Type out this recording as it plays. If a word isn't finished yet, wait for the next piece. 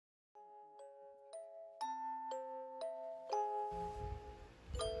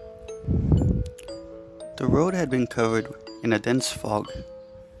The road had been covered in a dense fog.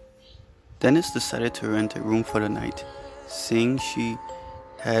 Dennis decided to rent a room for the night, seeing she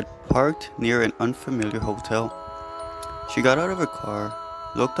had parked near an unfamiliar hotel. She got out of her car,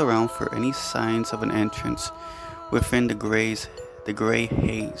 looked around for any signs of an entrance within the gray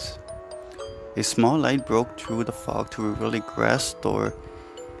haze. A small light broke through the fog to reveal a glass door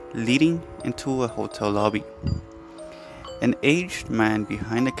leading into a hotel lobby. An aged man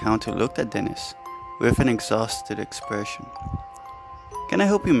behind the counter looked at Dennis with an exhausted expression. "Can I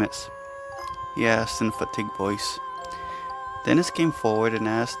help you, miss?" he asked in a fatigued voice. Dennis came forward and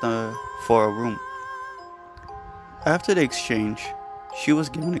asked for a room. After the exchange, she was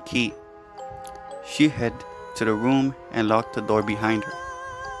given a key. She headed to the room and locked the door behind her.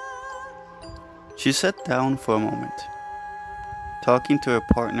 She sat down for a moment, talking to her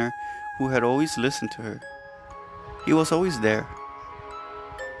partner who had always listened to her. He was always there.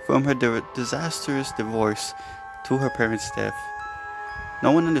 From her disastrous divorce to her parents' death,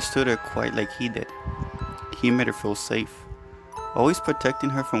 no one understood her quite like he did. He made her feel safe, always protecting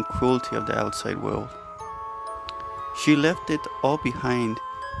her from cruelty of the outside world. She left it all behind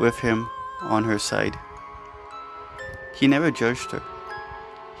with him on her side. He never judged her.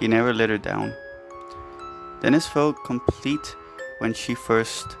 He never let her down. Dennis felt complete when she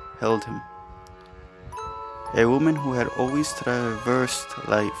first held him. A woman who had always traversed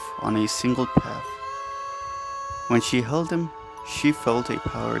life on a single path. When she held him, she felt a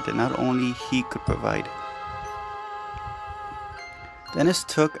power that not only he could provide. Dennis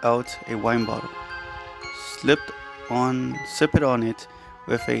took out a wine bottle, sipped on it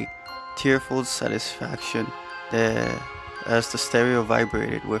with a tearful satisfaction as the stereo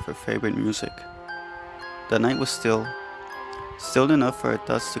vibrated with her favorite music. The night was still enough for her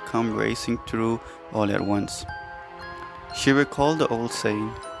thoughts to come racing through all at once. She recalled the old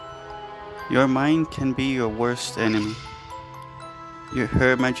saying, "Your mind can be your worst enemy."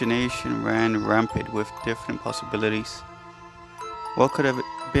 Her imagination ran rampant with different possibilities. What could have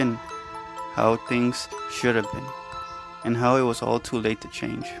been, how things should have been, and how it was all too late to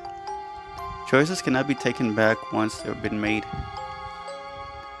change. Choices cannot be taken back once they've been made.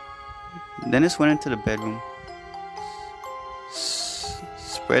 Dennis went into the bedroom,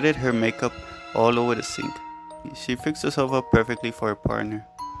 spreaded her makeup all over the sink. She fixed herself up perfectly for her partner.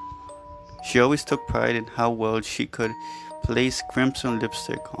 She always took pride in how well she could place crimson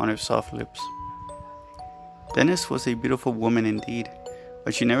lipstick on her soft lips. Dennis was a beautiful woman indeed,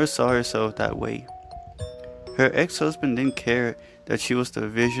 but she never saw herself that way. Her ex-husband didn't care that she was the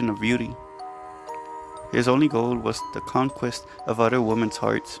vision of beauty. His only goal was the conquest of other women's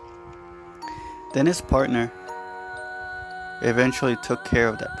hearts. Dennis' partner eventually took care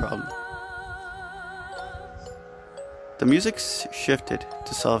of that problem. The music shifted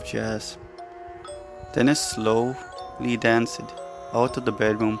to soft jazz. Dennis slowly danced out of the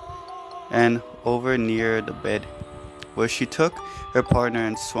bedroom and over near the bed, where she took her partner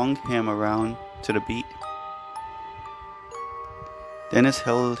and swung him around to the beat. Dennis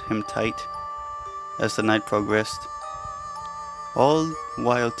held him tight as the night progressed, all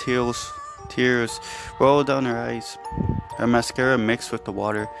while tears rolled down her eyes. Her mascara mixed with the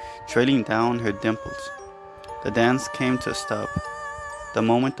water, trailing down her dimples. The dance came to a stop the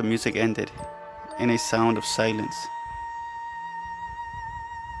moment the music ended, in a sound of silence.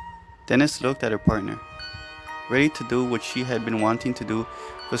 Dennis looked at her partner, ready to do what she had been wanting to do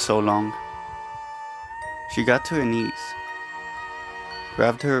for so long. She got to her knees,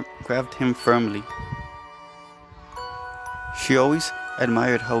 grabbed him firmly. She always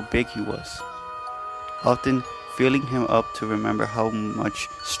admired how big he was, often feeling him up to remember how much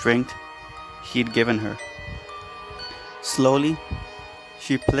strength he'd given her. Slowly,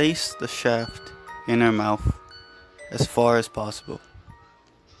 she placed the shaft in her mouth as far as possible.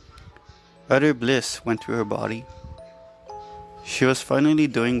 Utter bliss went through her body. She was finally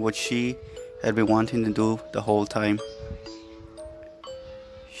doing what she had been wanting to do the whole time.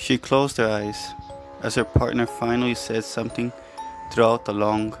 She closed her eyes as her partner finally said something throughout the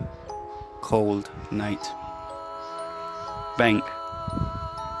long, cold night. Bang!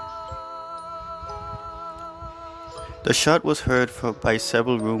 The shot was heard by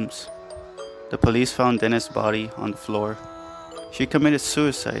several rooms. The police found Dennis' body on the floor. She committed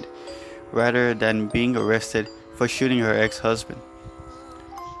suicide rather than being arrested for shooting her ex-husband.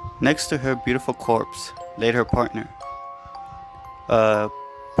 Next to her beautiful corpse laid her partner, a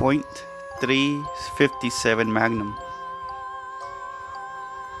 .357 Magnum.